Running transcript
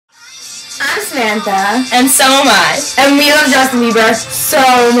I'm Samantha. And so am I. And we love Justin Bieber so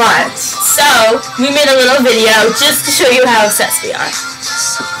much. So, we made a little video just to show you how obsessed we are.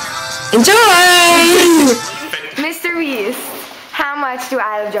 Enjoy! Mr. Reese, how much do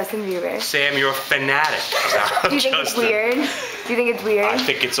I love Justin Bieber? Sam, you're a fanatic about Do you think it's weird? Do you think it's weird? I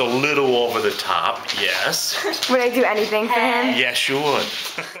think it's a little over the top, yes. Would I do anything for him? Yes, you would.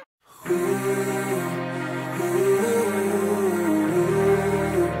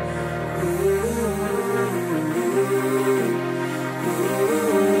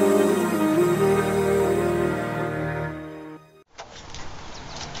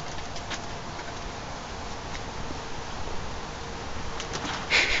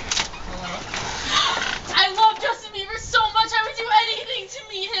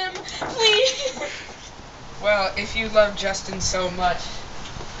 Well, if you love Justin so much,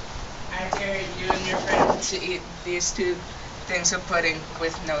 I dare you and your friend to eat these 2 things of pudding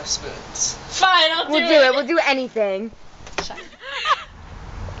with no spoons. Fine, I'll do it. We'll do it. We'll do anything.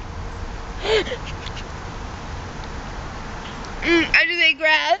 I just ate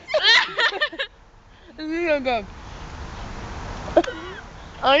grass. This is so good.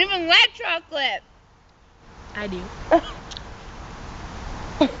 I don't even like chocolate. I do.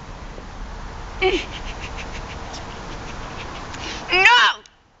 No!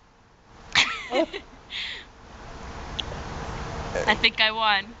 I think I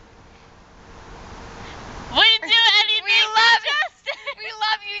won. We do anything. We love Justin. We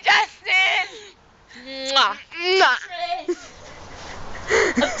love you, Justin. Mwah. Mwah.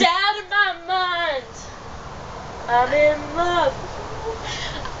 I'm down in my mind. I'm in love.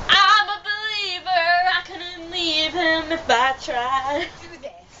 I'm a believer. I couldn't leave him if I tried. Do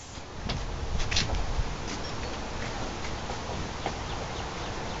this.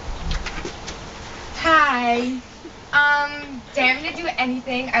 Hi. Dare me to do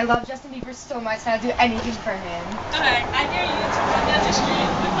anything. I love Justin Bieber so much that I'll do anything for him. Okay, I dare you to run down the street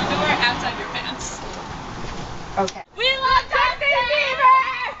with underwear outside your pants. Okay. We love Justin Bieber!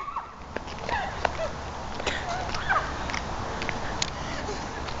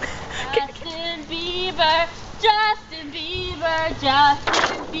 Justin Bieber, Justin Bieber,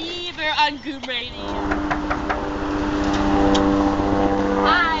 Justin Bieber on Goom Radio.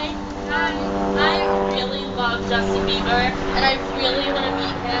 Hi, I really love Justin Bieber, and I really want to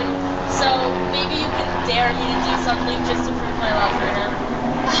meet him. So maybe you can dare me to do something just to prove my love for him.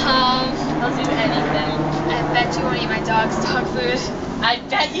 I'll do anything. I bet you won't eat my dog's dog food. I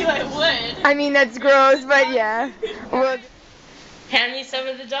bet you I would. I mean, that's gross, but yeah. Well, Hand me some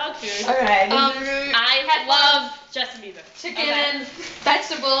of the dog food. okay. I love Justin Bieber. Chicken and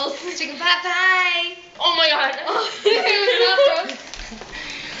vegetables. Chicken pot pie. Oh my god. It was not gross.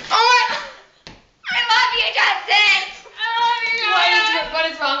 Oh my! I love you, Justin. What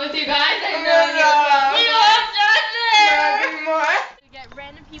is wrong with you guys? I No. We love Justin. Nothing more. We get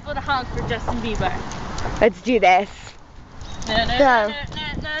random people to honk for Justin Bieber. Let's do this.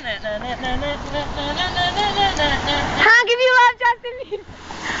 Honk if you love Justin Bieber.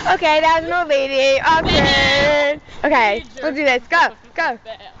 Okay, that was an old lady. Awkward. Okay, we'll do this. Go, go.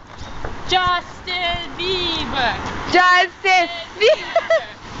 Justin Bieber. Justin Bieber.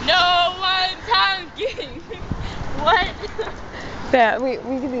 No one's honking. What? Yeah, we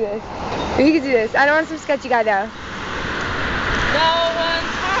can do this. We can do this. I don't want some sketchy guy though. No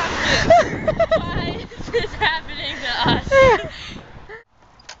one's honking. Why is this happening to us?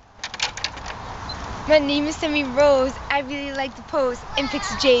 My name is Sammy Rose. I really like to pose in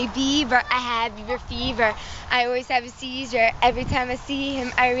pics of J. Bieber. I have Bieber fever. I always have a seizure. Every time I see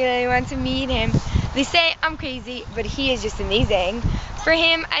him, I really want to meet him. They say I'm crazy, but he is just amazing. For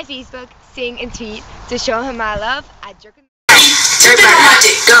him, I Facebook, sing, and tweet. To show him my love, I jerk him. Tipping on my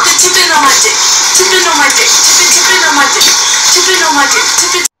dick, tipping on my dick, tipping on my dick, tipping on my dick, tipping on my dick,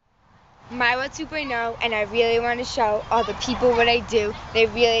 tipping. My World 2.0, and I really want to show all the people what I do. They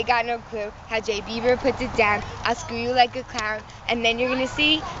really got no clue how J. Bieber puts it down. I'll screw you like a clown, and then you're gonna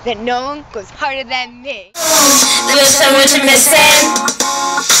see that no one goes harder than me. There's so much missing.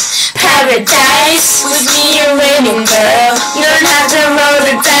 Paradise with me, you're waiting, girl. You don't have to roll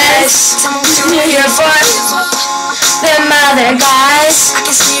the dice. You're here for them other guys. I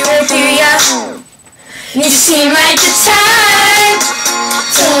can see right through you. You seem like the type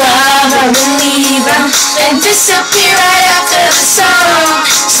to love a believer and disappear right after the song.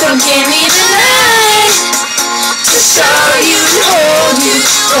 So give me the night to show you and hold you.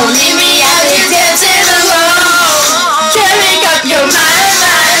 Don't leave me out here dancing alone. Can't make up your mind,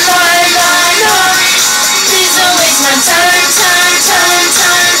 please don't waste my time.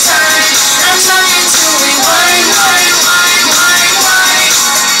 I'm trying to rewind.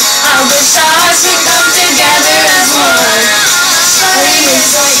 I wish I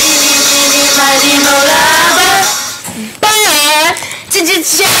emo lover.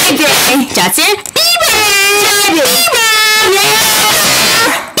 JB. Justin Bieber. Yeah.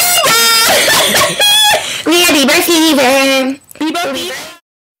 We are Bieber fever. Bieber fever.